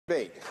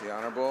Debate. The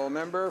Honourable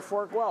Member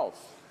for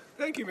Guelph.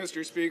 Thank you,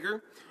 Mr.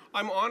 Speaker.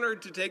 I'm honoured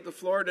to take the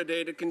floor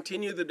today to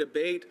continue the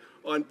debate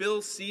on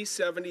Bill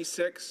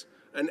C-76,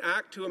 an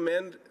act to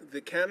amend the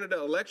Canada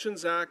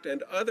Elections Act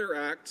and other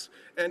acts,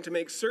 and to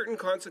make certain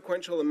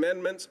consequential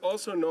amendments,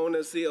 also known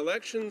as the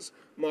Elections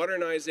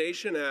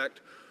Modernization Act,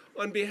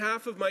 on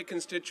behalf of my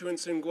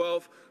constituents in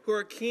Guelph who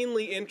are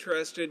keenly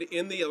interested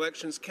in the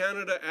Elections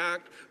Canada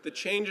Act, the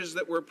changes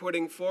that we're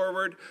putting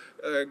forward.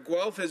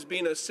 Guelph has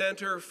been a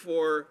centre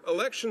for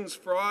elections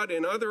fraud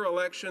in other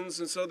elections,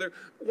 and so they're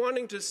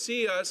wanting to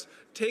see us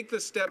take the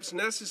steps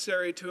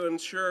necessary to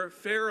ensure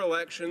fair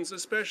elections,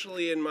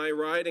 especially in my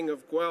riding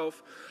of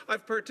Guelph.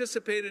 I've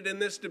participated in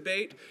this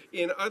debate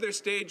in other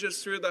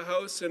stages through the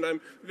House, and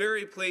I'm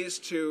very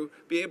pleased to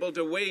be able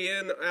to weigh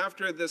in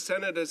after the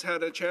Senate has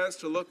had a chance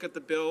to look at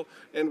the bill,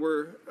 and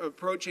we're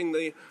approaching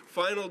the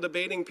final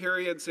debating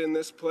periods in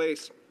this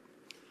place.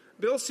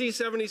 Bill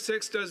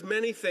C-76 does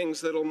many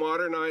things that will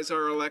modernize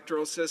our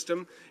electoral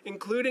system,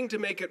 including to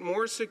make it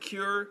more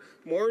secure,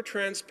 more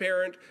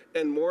transparent,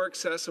 and more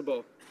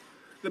accessible.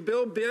 The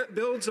bill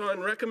builds on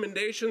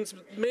recommendations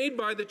made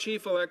by the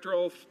Chief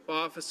Electoral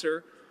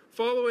Officer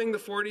following the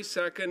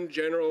 42nd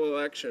general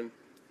election.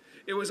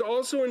 It was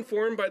also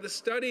informed by the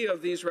study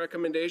of these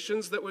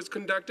recommendations that was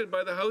conducted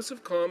by the House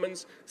of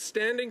Commons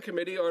Standing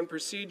Committee on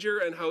Procedure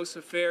and House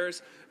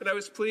Affairs, and I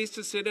was pleased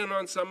to sit in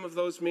on some of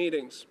those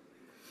meetings.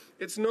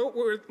 It's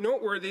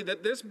noteworthy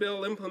that this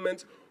bill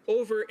implements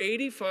over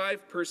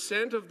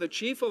 85% of the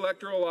Chief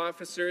Electoral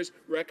Officer's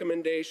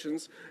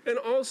recommendations, and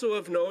also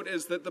of note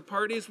is that the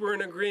parties were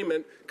in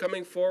agreement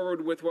coming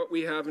forward with what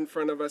we have in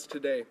front of us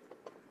today.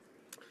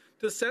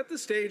 To set the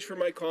stage for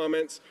my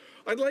comments,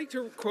 I'd like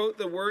to quote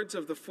the words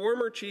of the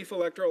former Chief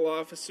Electoral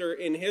Officer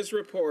in his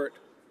report.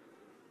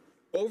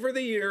 Over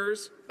the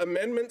years,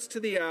 amendments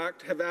to the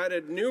Act have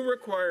added new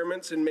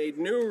requirements and made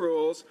new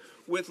rules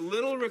with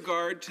little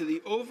regard to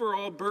the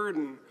overall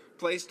burden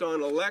placed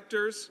on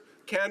electors,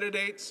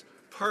 candidates,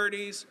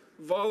 parties,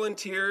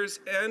 volunteers,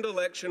 and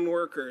election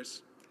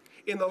workers.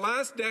 In the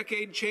last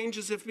decade,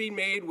 changes have been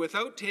made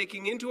without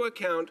taking into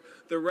account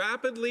the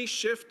rapidly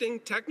shifting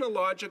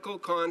technological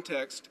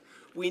context.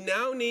 We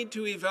now need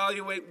to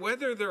evaluate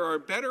whether there are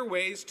better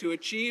ways to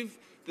achieve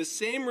the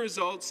same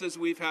results as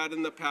we've had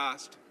in the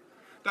past.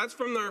 That's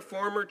from our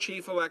former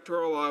Chief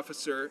Electoral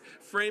Officer,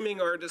 framing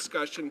our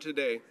discussion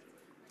today.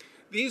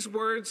 These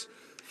words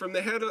from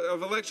the head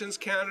of Elections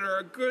Canada are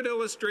a good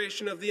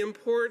illustration of the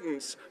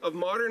importance of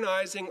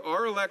modernizing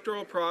our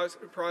electoral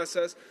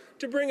process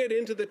to bring it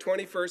into the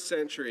 21st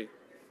century.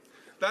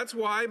 That's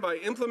why, by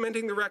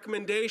implementing the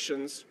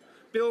recommendations,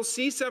 Bill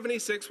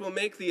C-76 will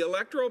make the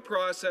electoral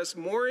process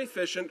more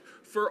efficient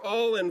for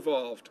all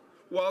involved,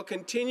 while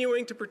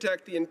continuing to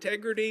protect the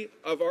integrity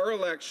of our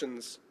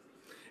elections.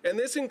 And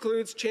this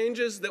includes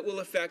changes that will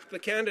affect the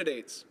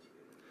candidates.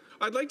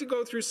 I'd like to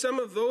go through some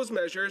of those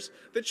measures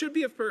that should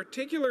be of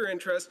particular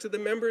interest to the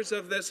members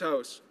of this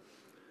House.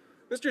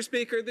 Mr.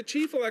 Speaker, the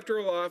Chief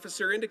Electoral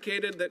Officer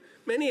indicated that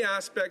many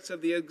aspects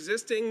of the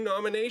existing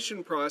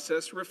nomination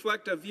process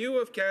reflect a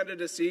view of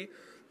candidacy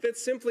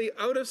that's simply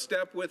out of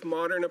step with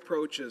modern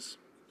approaches.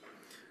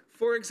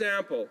 For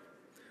example,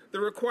 the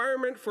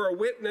requirement for a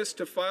witness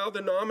to file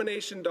the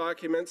nomination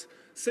documents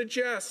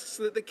suggests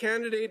that the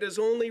candidate is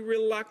only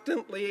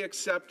reluctantly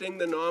accepting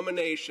the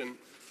nomination.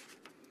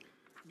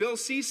 Bill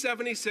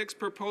C-76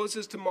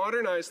 proposes to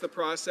modernize the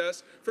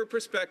process for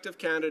prospective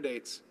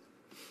candidates.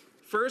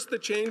 First, the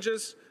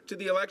changes to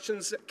the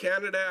Elections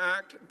Canada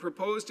Act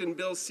proposed in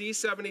Bill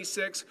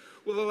C-76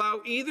 will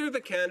allow either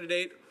the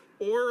candidate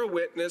or a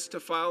witness to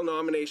file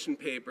nomination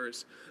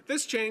papers.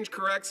 This change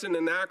corrects an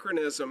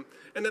anachronism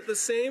and at the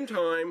same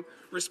time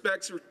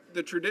respects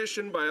the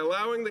tradition by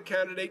allowing the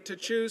candidate to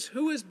choose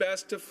who is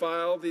best to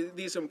file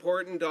these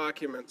important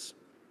documents.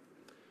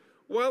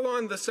 While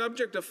on the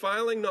subject of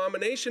filing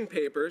nomination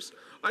papers,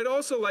 I'd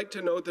also like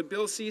to note that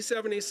Bill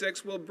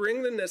C-76 will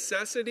bring the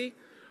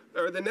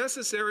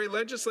necessary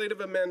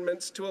legislative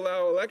amendments to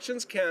allow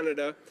Elections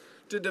Canada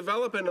to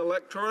develop an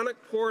electronic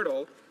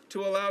portal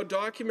to allow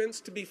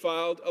documents to be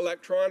filed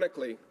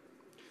electronically.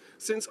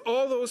 Since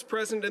all those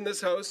present in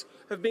this House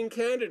have been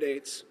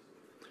candidates,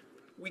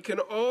 we can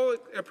all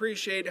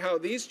appreciate how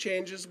these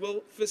changes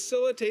will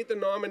facilitate the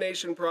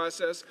nomination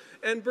process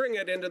and bring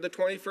it into the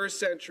 21st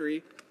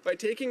century by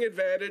taking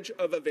advantage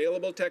of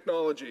available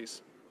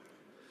technologies.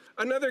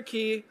 Another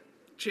key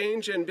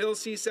change in Bill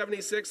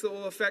C-76 that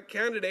will affect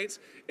candidates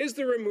is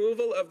the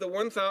removal of the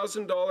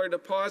 $1,000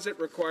 deposit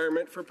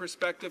requirement for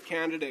prospective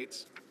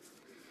candidates.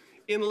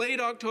 In late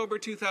October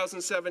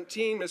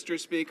 2017, Mr.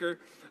 Speaker,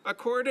 a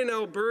court in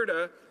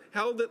Alberta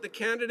held that the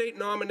candidate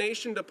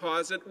nomination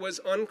deposit was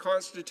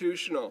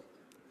unconstitutional.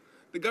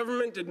 The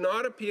government did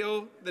not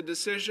appeal the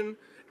decision,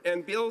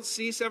 and Bill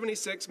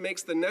C-76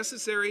 makes the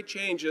necessary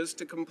changes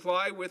to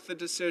comply with the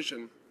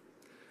decision.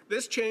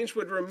 This change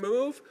would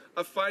remove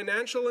a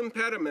financial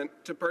impediment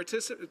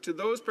to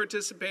those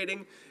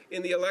participating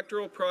in the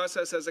electoral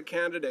process as a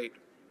candidate.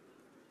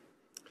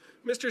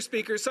 Mr.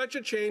 Speaker, such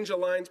a change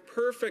aligns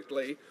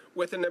perfectly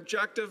with an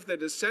objective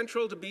that is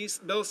central to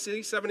Bill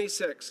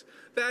C-76,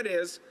 that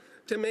is,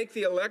 to make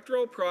the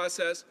electoral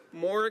process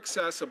more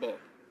accessible.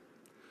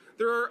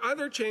 There are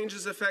other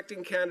changes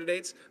affecting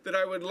candidates that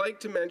I would like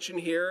to mention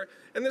here,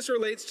 and this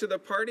relates to the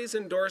party's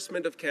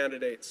endorsement of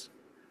candidates.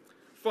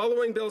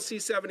 Following Bill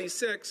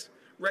C-76,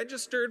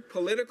 registered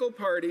political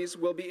parties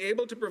will be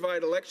able to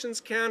provide Elections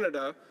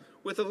Canada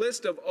with a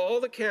list of all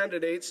the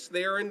candidates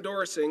they are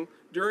endorsing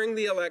during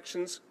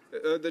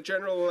the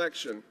general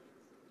election.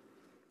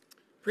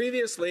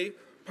 Previously,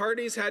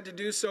 parties had to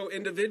do so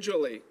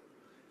individually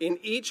in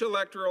each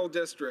electoral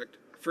district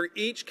for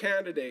each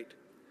candidate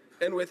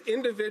and with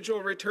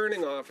individual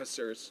returning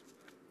officers.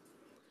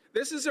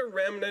 This is a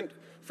remnant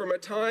from a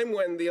time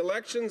when the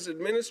elections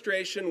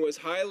administration was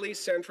highly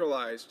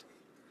centralized.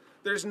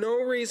 There's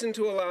no reason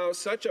to allow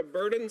such a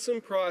burdensome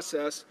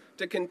process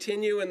to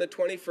continue in the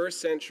 21st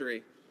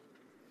century.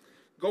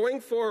 Going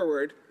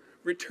forward,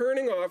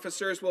 returning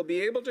officers will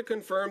be able to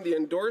confirm the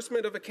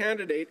endorsement of a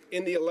candidate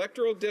in the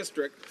electoral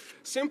district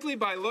simply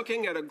by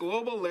looking at a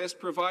global list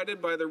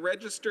provided by the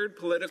registered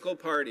political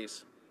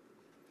parties.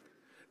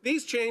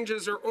 These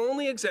changes are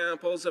only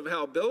examples of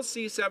how Bill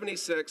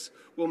C-76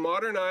 will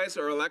modernize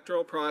our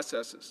electoral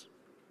processes.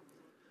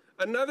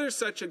 Another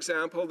such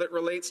example that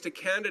relates to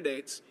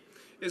candidates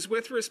is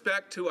with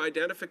respect to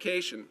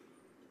identification.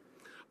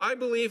 I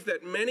believe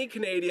that many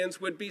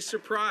Canadians would be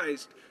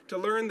surprised to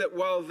learn that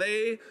while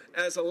they,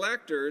 as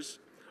electors,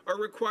 are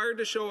required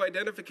to show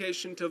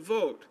identification to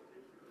vote,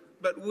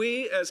 but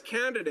we, as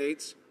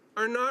candidates,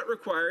 are not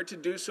required to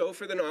do so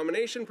for the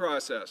nomination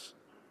process.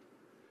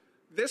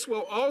 This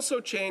will also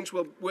change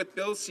with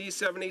Bill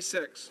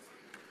C-76.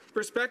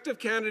 Prospective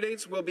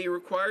candidates will be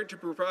required to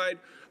provide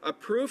a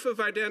proof of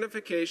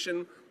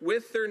identification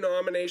with their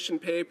nomination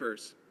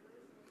papers.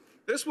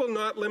 This will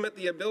not limit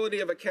the ability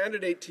of a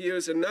candidate to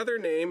use another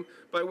name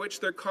by which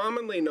they're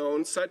commonly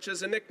known, such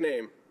as a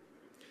nickname.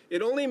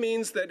 It only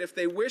means that if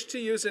they wish to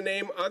use a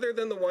name other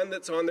than the one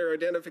that's on their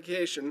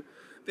identification,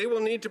 they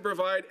will need to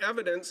provide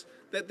evidence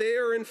that they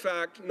are in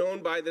fact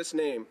known by this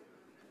name.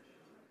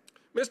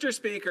 Mr.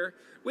 Speaker,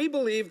 we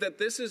believe that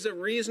this is a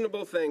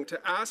reasonable thing to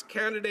ask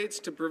candidates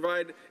to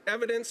provide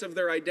evidence of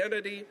their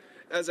identity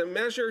as a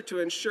measure to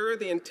ensure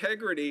the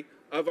integrity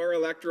of our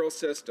electoral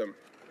system.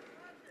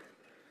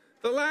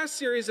 The last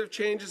series of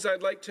changes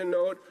I'd like to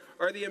note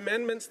are the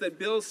amendments that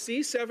Bill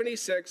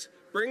C-76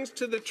 brings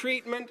to the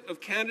treatment of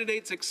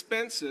candidates'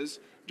 expenses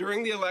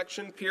during the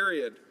election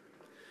period.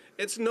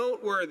 It's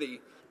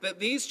noteworthy that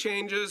these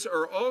changes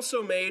are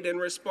also made in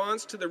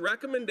response to the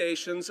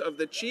recommendations of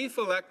the Chief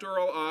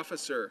Electoral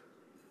Officer.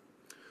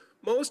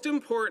 Most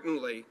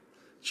importantly,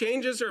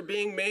 changes are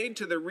being made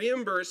to the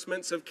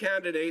reimbursements of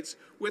candidates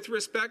with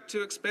respect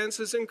to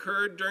expenses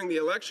incurred during the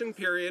election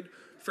period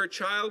for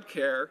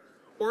childcare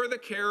or the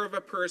care of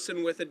a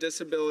person with a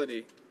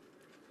disability.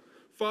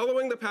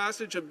 Following the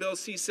passage of Bill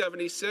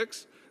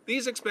C-76,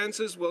 these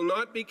expenses will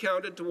not be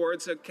counted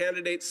towards a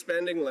candidate's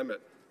spending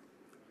limit.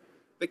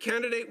 The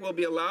candidate will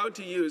be allowed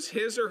to use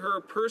his or her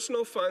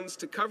personal funds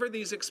to cover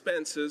these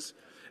expenses,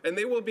 and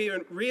they will be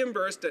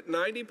reimbursed at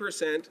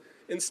 90%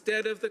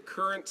 instead of the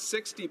current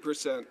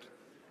 60%.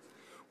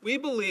 We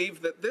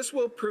believe that this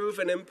will prove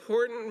an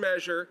important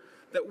measure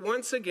that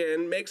once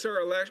again makes our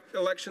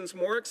elections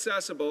more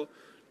accessible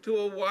to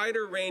a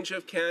wider range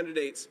of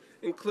candidates,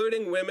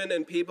 including women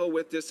and people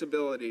with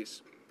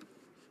disabilities.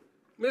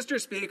 Mr.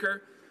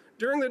 Speaker,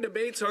 during the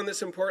debates on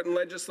this important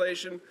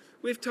legislation,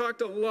 we've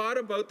talked a lot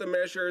about the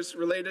measures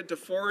related to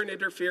foreign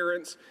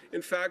interference,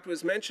 in fact,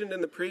 was mentioned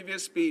in the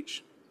previous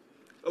speech,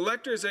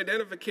 electors'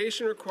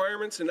 identification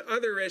requirements, and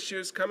other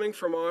issues coming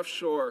from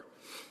offshore.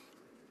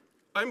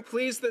 I'm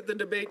pleased that the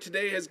debate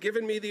today has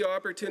given me the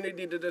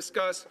opportunity to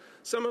discuss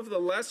some of the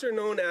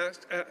lesser-known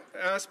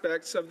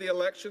aspects of the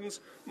Elections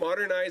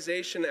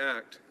Modernization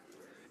Act.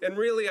 And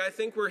really, I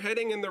think we're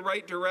heading in the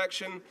right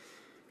direction.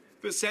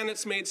 The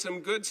Senate's made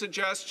some good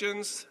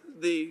suggestions.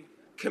 The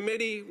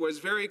committee was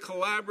very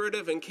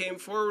collaborative and came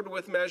forward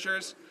with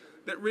measures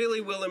that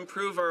really will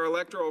improve our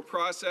electoral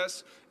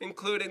process,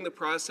 including the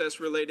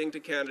process relating to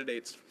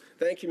candidates.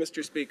 Thank you,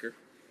 Mr. Speaker.